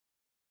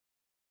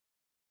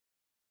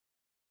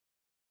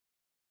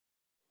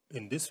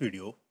In this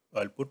video,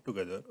 I'll put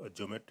together a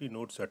geometry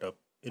node setup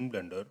in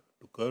Blender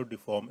to curve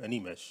deform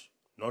any mesh,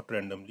 not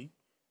randomly,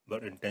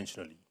 but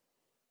intentionally,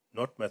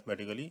 not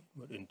mathematically,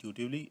 but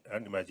intuitively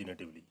and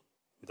imaginatively,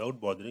 without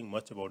bothering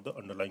much about the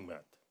underlying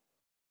math.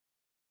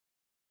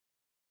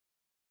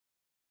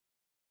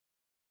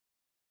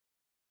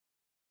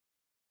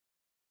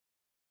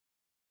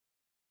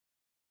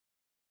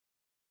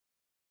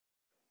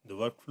 The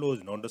workflow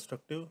is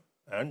non-destructive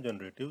and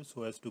generative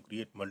so as to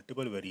create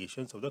multiple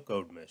variations of the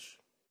curved mesh.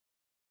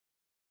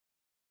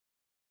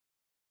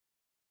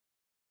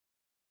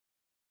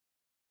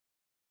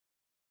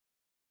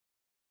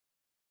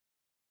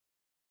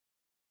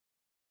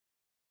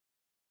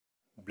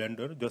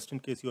 Blender, just in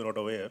case you are not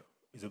aware,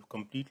 is a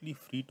completely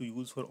free to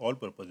use for all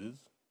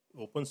purposes,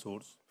 open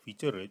source,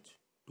 feature rich,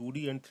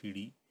 2D and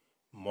 3D,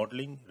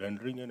 modeling,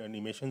 rendering and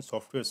animation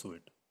software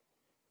suite,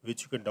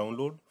 which you can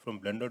download from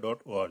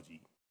blender.org.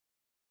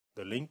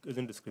 The link is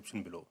in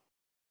description below.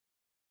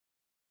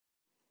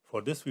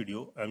 For this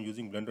video, I am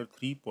using Blender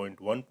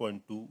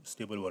 3.1.2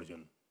 stable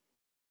version.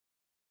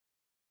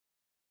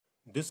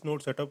 This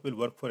node setup will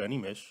work for any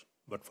mesh,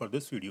 but for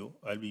this video,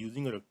 I will be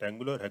using a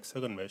rectangular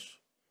hexagon mesh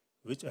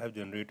which I have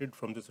generated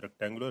from this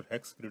rectangular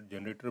hex grid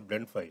generator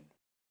blend file.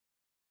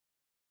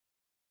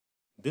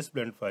 This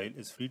blend file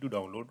is free to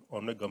download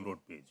on my Gumroad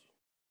page.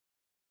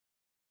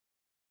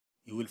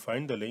 You will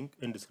find the link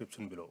in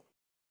description below.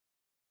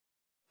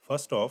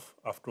 First off,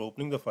 after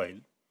opening the file,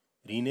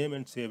 rename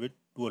and save it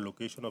to a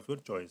location of your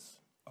choice.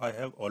 I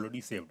have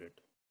already saved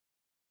it.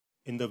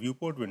 In the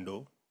viewport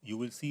window, you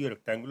will see a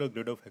rectangular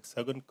grid of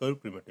hexagon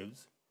curve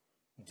primitives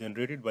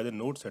generated by the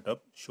node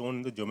setup shown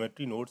in the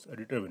Geometry Nodes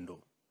editor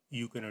window.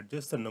 You can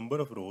adjust the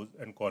number of rows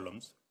and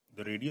columns,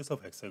 the radius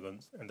of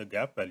hexagons, and the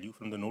gap value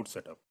from the node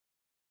setup.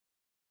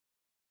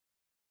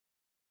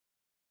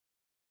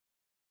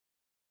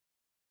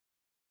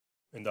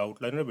 In the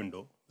outliner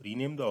window,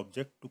 rename the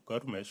object to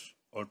curve mesh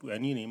or to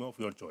any name of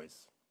your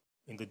choice.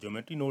 In the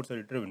Geometry Nodes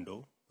editor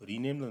window,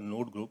 rename the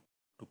node group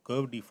to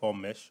curve deform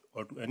mesh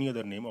or to any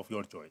other name of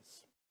your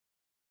choice.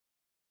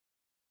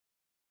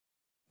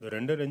 The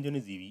render engine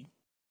is Eevee.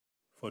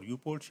 For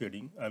viewport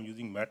shading, I am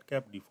using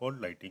matcap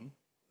default lighting,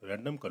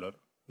 random color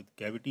with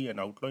cavity and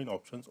outline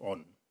options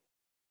on.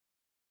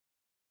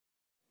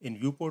 In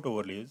viewport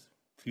overlays,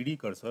 3D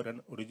cursor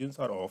and origins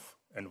are off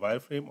and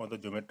wireframe on the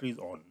geometry is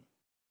on.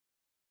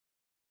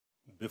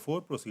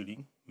 Before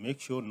proceeding, make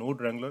sure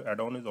Node Wrangler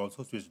add-on is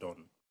also switched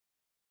on.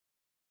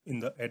 In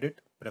the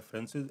Edit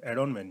Preferences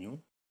add-on menu,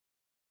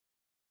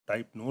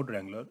 type Node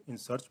Wrangler in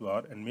search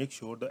bar and make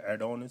sure the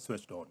add-on is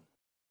switched on.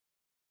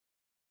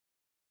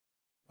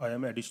 I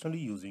am additionally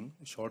using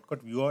the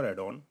shortcut Viewer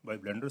add-on by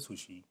Blender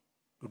Sushi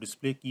to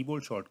display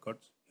keyboard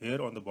shortcuts here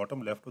on the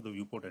bottom left of the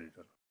viewport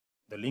editor.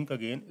 The link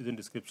again is in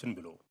description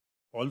below.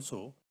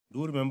 Also,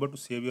 do remember to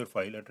save your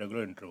file at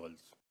regular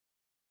intervals.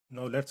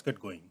 Now let's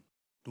get going.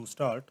 To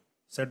start,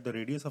 set the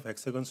radius of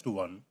hexagons to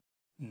 1,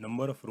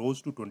 number of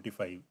rows to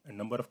 25 and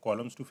number of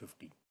columns to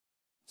 50.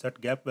 Set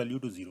gap value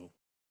to 0.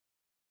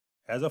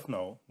 As of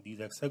now, these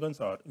hexagons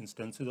are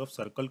instances of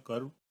circle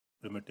curve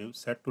primitive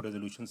set to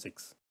resolution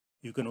 6.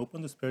 You can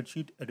open the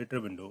spreadsheet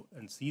editor window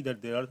and see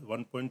that there are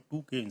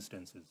 1.2k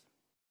instances.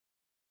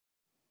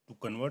 To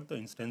convert the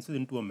instances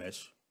into a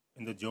mesh,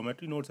 in the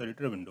Geometry Nodes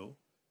editor window,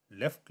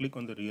 left click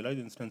on the Realize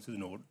Instances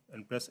node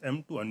and press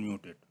M to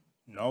unmute it.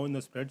 Now in the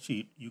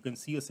spreadsheet, you can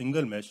see a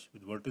single mesh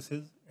with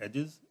vertices,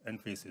 edges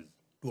and faces.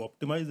 To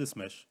optimize this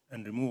mesh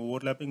and remove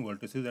overlapping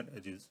vertices and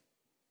edges,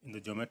 in the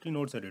Geometry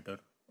Nodes editor,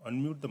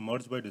 unmute the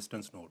Merge by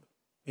Distance node.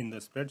 In the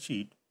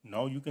spreadsheet,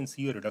 now you can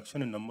see a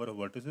reduction in number of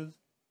vertices,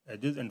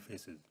 edges and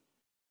faces.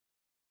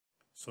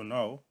 So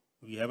now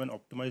we have an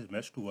optimized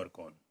mesh to work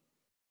on.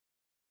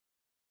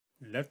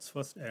 Let's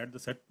first add the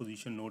set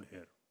position node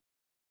here.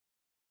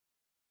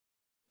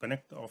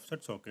 Connect the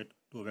offset socket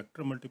to a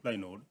vector multiply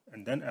node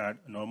and then add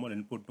a normal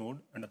input node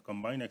and a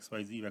combine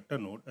XYZ vector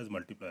node as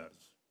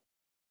multipliers.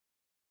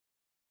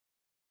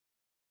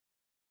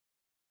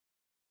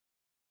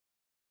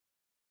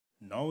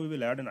 Now we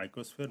will add an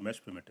icosphere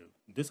mesh primitive.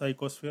 This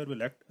icosphere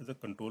will act as a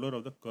controller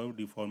of the curve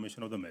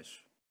deformation of the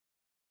mesh.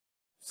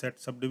 Set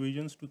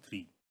subdivisions to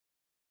 3.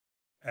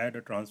 Add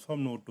a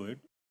transform node to it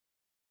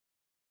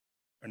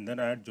and then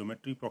add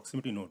geometry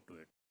proximity node to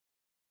it.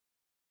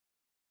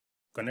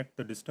 Connect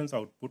the distance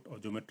output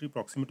of geometry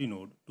proximity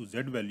node to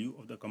Z value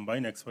of the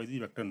combine XYZ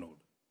vector node.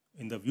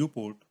 In the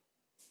viewport,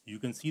 you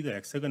can see the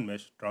hexagon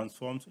mesh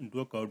transforms into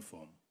a curved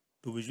form.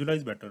 To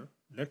visualize better,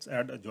 let's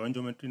add a join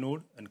geometry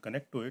node and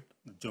connect to it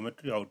the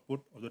geometry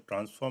output of the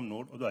transform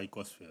node of the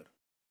icosphere.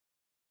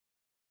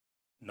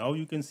 Now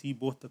you can see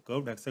both the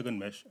curved hexagon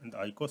mesh and the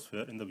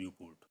icosphere in the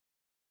viewport.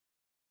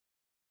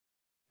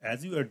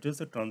 As you adjust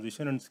the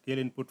transition and scale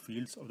input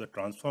fields of the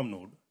transform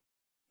node,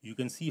 you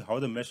can see how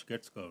the mesh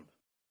gets curved.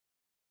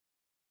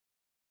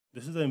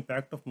 This is the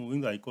impact of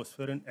moving the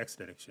icosphere in X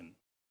direction.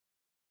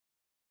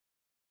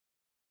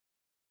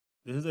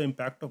 This is the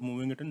impact of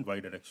moving it in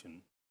Y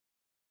direction.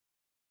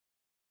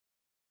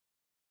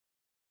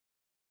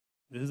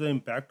 This is the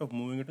impact of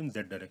moving it in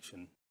Z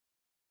direction.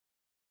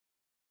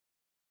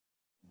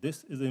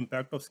 This is the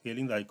impact of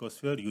scaling the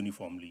icosphere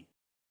uniformly.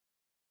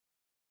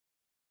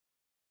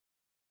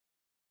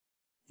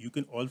 You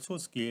can also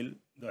scale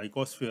the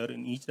icosphere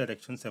in each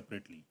direction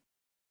separately.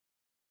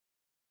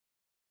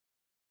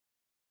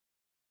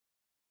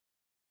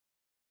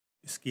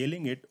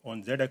 Scaling it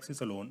on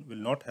z-axis alone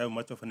will not have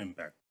much of an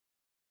impact.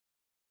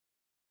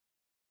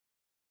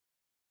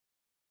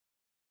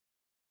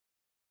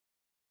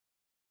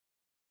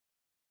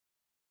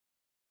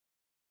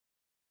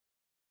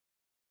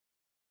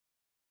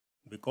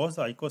 Because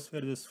the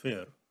icosphere is a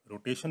sphere,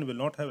 rotation will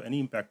not have any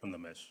impact on the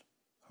mesh.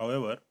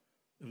 However,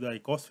 if the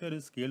icosphere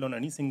is scaled on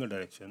any single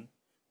direction,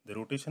 the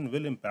rotation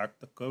will impact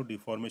the curve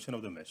deformation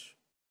of the mesh.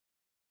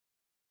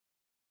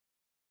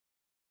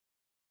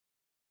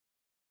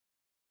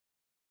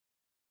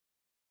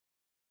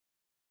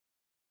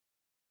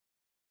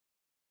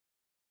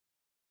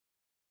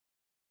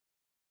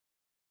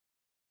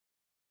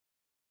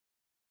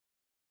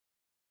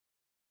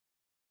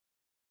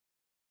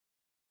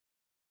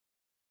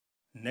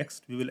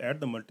 Next, we will add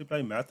the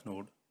multiply math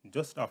node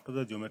just after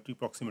the geometry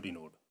proximity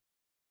node.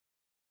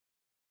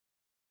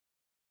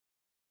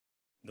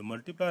 The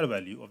multiplier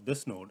value of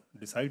this node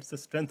decides the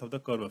strength of the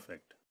curve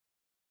effect.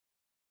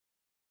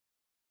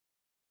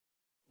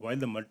 While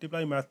the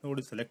multiply math node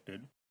is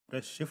selected,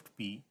 press Shift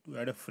P to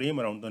add a frame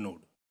around the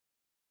node.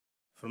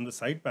 From the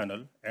side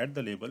panel, add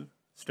the label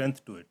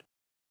strength to it.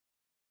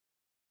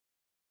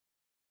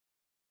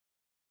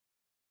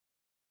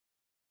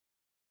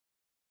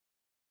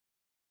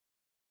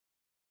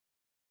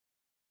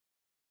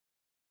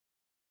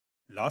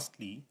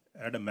 Lastly,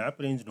 add a map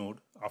range node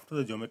after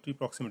the geometry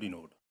proximity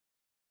node.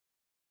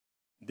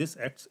 This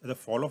acts as a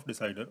fall-off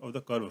decider of the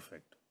curve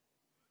effect.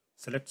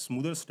 Select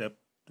smoother step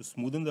to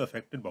smoothen the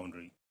affected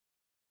boundary.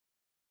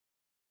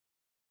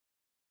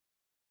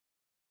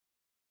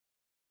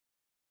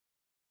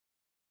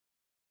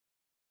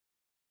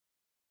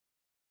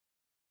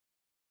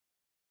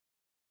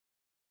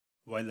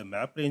 While the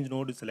map range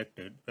node is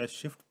selected, press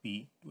Shift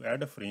P to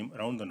add a frame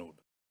around the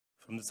node.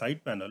 From the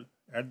side panel,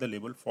 add the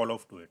label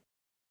fall-off to it.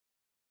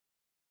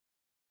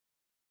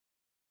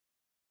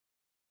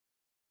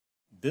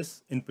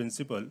 This, in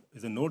principle,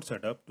 is a node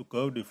setup to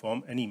curve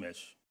deform any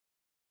mesh.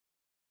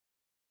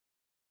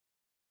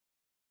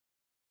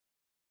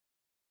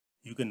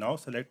 You can now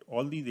select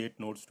all these 8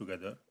 nodes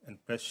together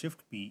and press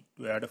Shift P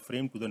to add a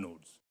frame to the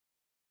nodes.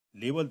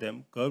 Label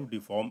them Curve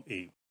Deform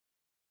A.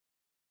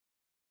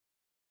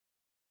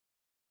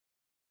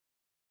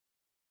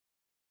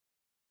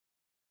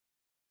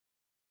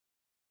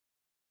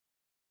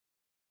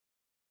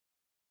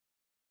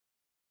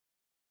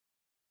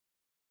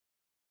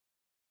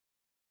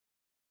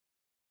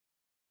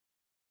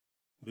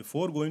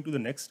 Before going to the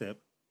next step,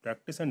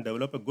 practice and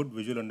develop a good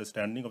visual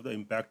understanding of the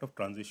impact of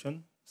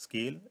transition,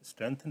 scale,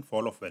 strength, and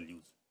fall-off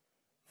values.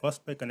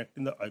 First by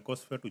connecting the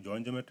icosphere to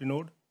join geometry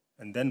node,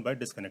 and then by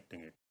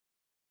disconnecting it.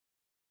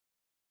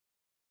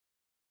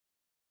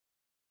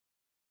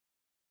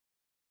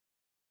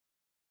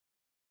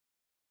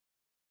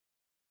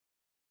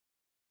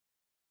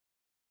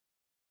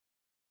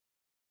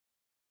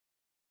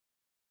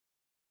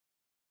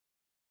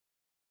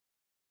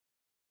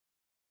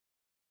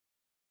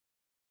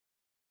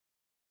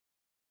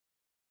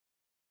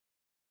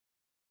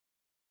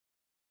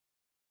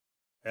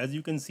 As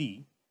you can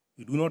see,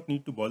 you do not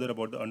need to bother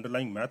about the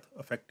underlying math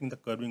affecting the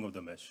curving of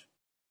the mesh.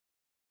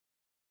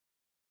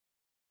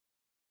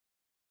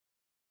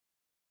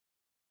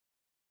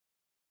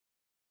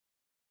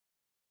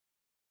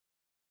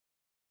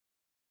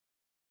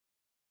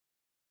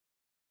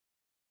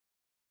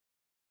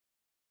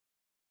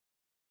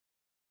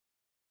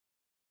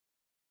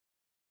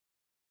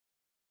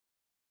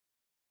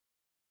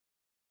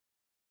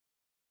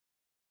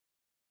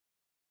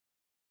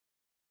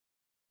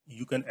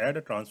 You can add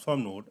a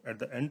transform node at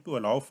the end to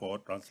allow for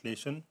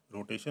translation,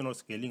 rotation, or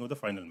scaling of the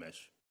final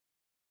mesh.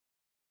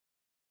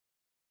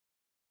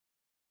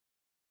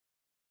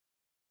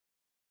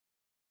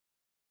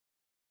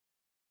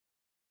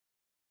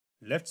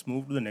 Let's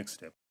move to the next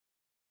step.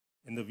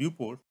 In the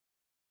viewport,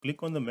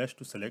 click on the mesh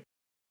to select,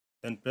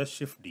 then press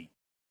Shift D.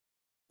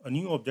 A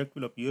new object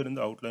will appear in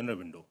the outliner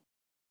window.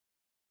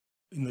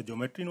 In the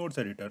Geometry Nodes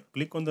editor,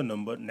 click on the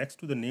number next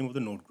to the name of the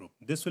node group.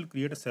 This will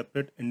create a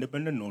separate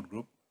independent node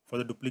group for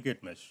the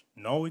duplicate mesh.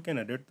 Now we can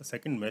edit the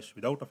second mesh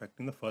without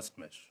affecting the first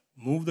mesh.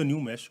 Move the new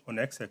mesh on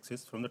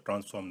x-axis from the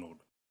transform node.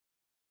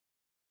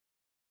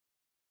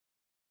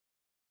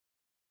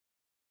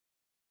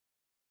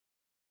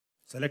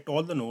 Select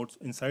all the nodes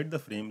inside the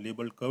frame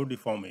labeled Curve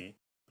Deform A,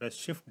 press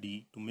Shift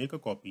D to make a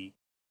copy,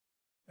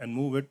 and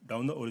move it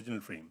down the original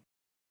frame.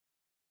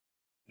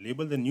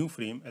 Label the new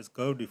frame as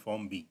Curve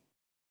Deform B.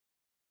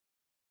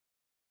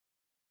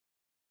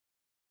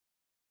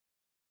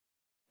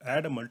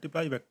 Add a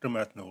multiply vector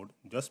math node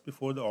just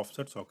before the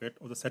offset socket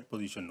of the set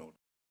position node.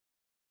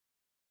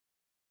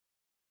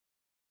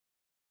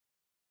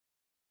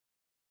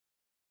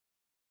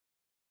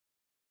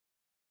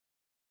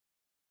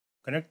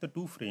 Connect the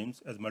two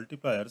frames as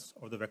multipliers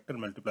of the vector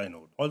multiply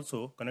node.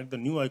 Also, connect the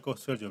new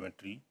icosphere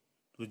geometry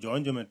to the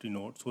join geometry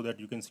node so that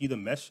you can see the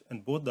mesh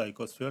and both the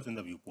icospheres in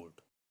the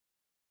viewport.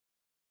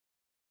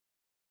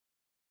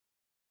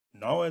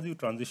 Now as you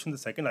transition the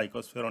second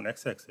icosphere on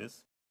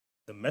x-axis,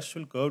 the mesh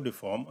will curve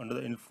deform under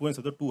the influence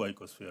of the two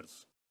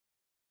icospheres.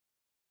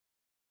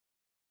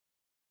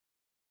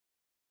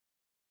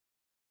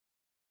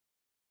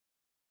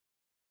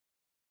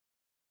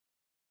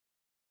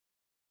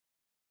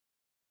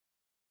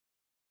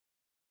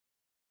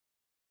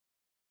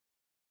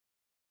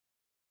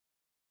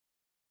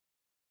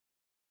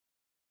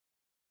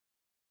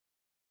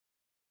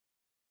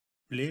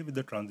 Play with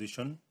the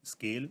transition,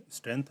 scale,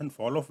 strength and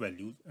fall off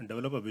values and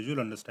develop a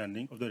visual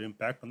understanding of their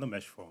impact on the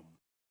mesh form.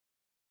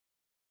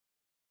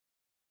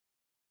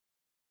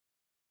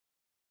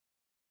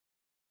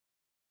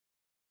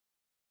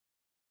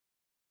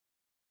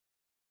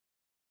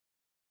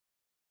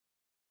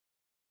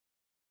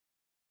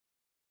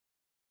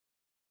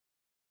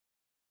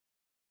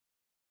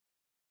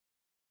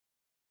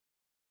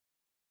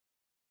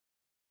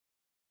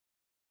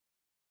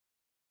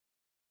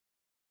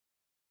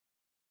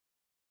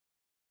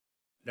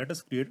 Let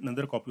us create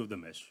another copy of the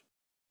mesh.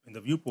 In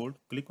the viewport,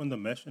 click on the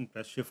mesh and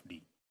press Shift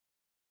D.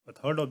 A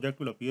third object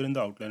will appear in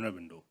the outliner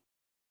window.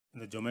 In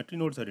the Geometry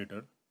Nodes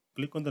editor,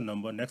 click on the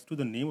number next to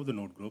the name of the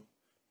node group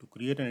to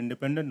create an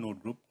independent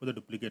node group for the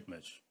duplicate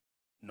mesh.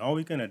 Now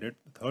we can edit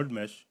the third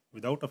mesh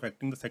without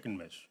affecting the second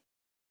mesh.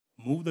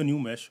 Move the new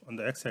mesh on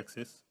the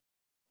x-axis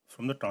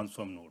from the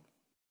transform node.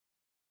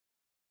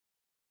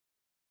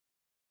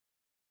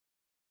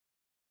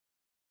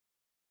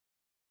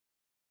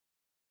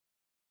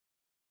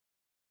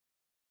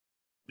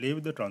 Play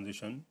with the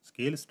transition,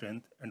 scale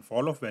strength and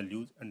fall off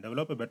values and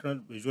develop a better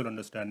visual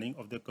understanding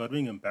of their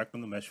curving impact on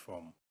the mesh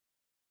form.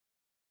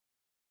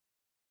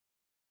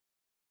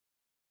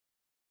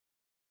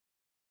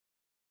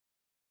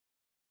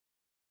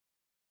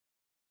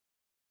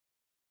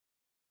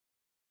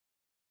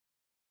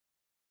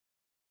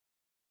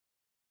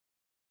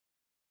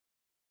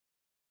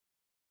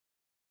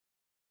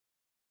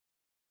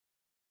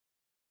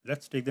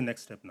 Let's take the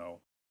next step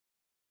now.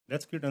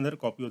 Let's create another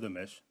copy of the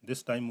mesh,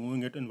 this time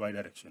moving it in y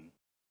direction.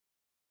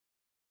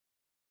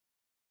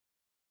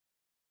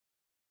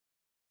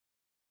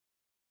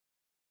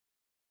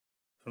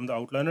 From the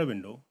outliner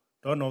window,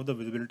 turn off the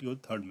visibility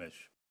of the third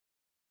mesh.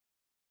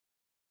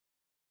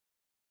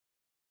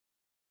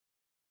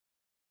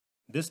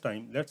 This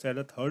time, let's add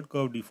a third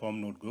curve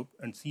deform node group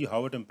and see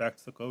how it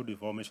impacts the curve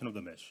deformation of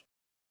the mesh.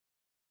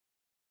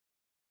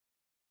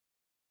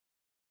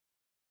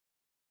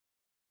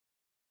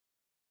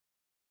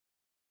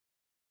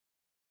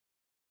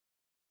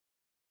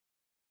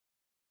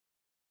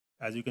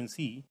 As you can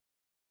see,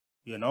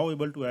 we are now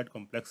able to add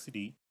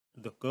complexity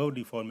to the curve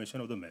deformation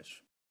of the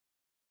mesh.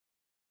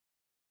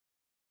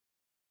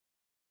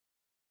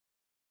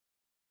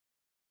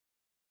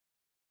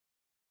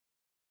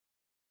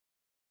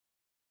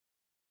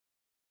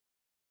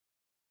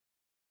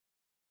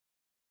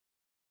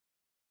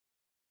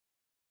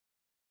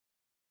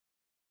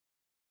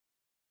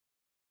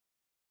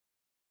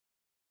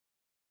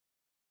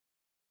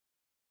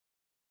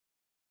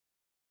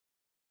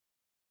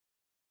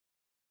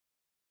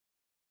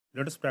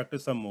 Let us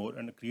practice some more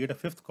and create a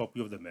fifth copy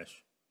of the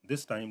mesh.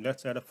 This time,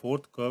 let's add a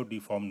fourth curve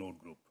deform node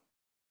group.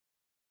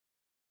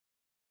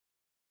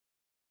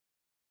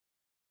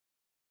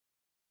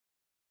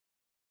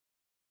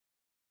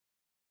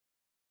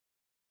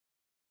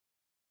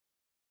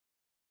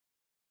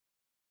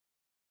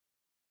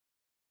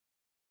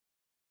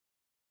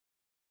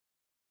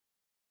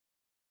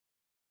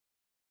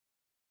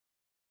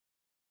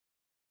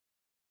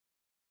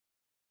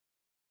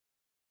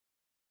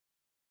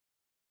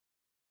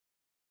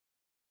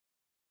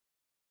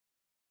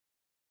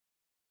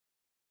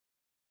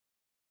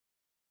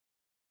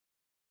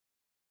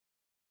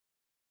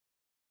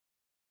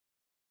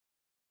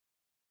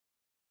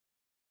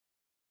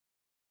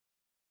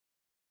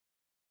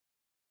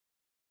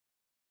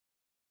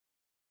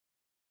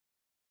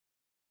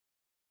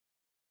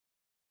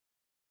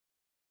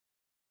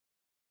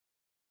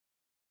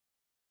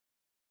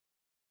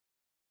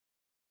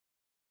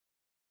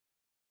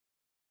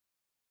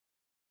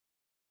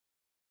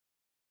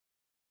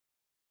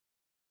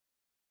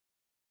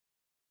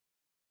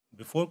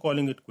 Before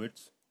calling it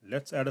quits,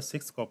 let's add a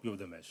sixth copy of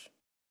the mesh.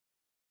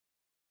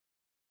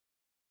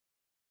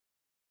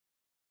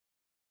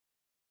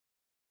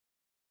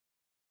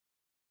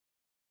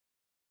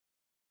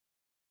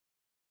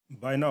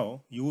 By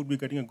now, you would be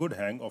getting a good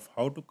hang of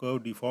how to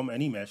curve deform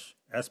any mesh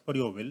as per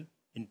your will,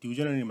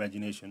 intuition and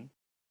imagination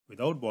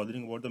without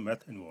bothering about the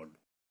math involved.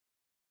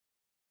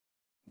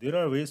 There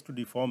are ways to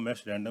deform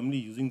mesh randomly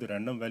using the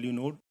random value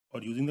node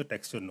or using the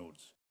texture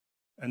nodes.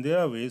 And there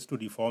are ways to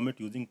deform it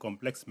using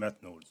complex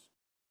math nodes.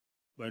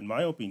 But in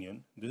my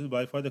opinion, this is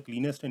by far the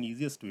cleanest and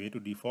easiest way to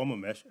deform a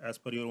mesh as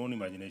per your own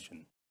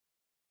imagination.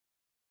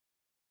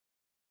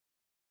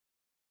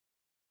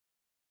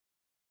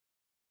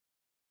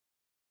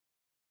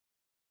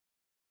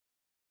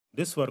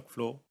 This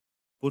workflow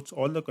puts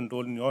all the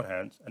control in your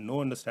hands and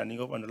no understanding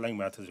of underlying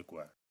math is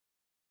required.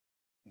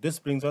 This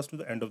brings us to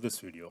the end of this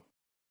video.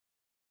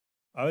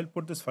 I will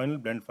put this final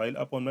blend file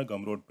up on my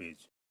Gumroad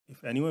page.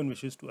 If anyone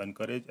wishes to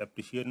encourage,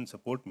 appreciate and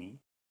support me,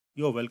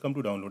 you are welcome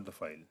to download the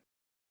file.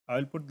 I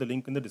will put the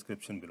link in the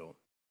description below.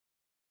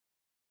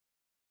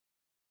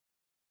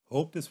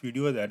 Hope this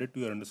video has added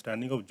to your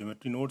understanding of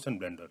geometry nodes and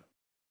Blender.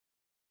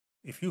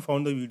 If you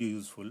found the video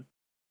useful,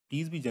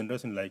 please be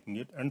generous in liking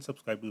it and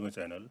subscribe to my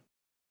channel.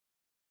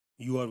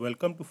 You are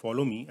welcome to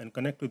follow me and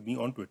connect with me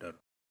on Twitter.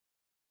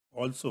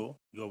 Also,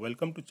 you are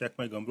welcome to check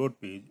my Gumroad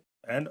page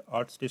and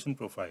ArtStation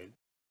profile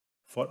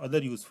for other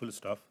useful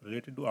stuff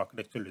related to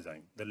architectural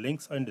design. The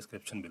links are in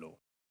description below.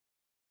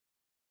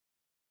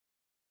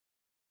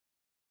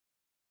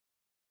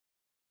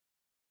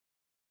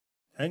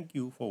 Thank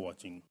you for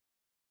watching.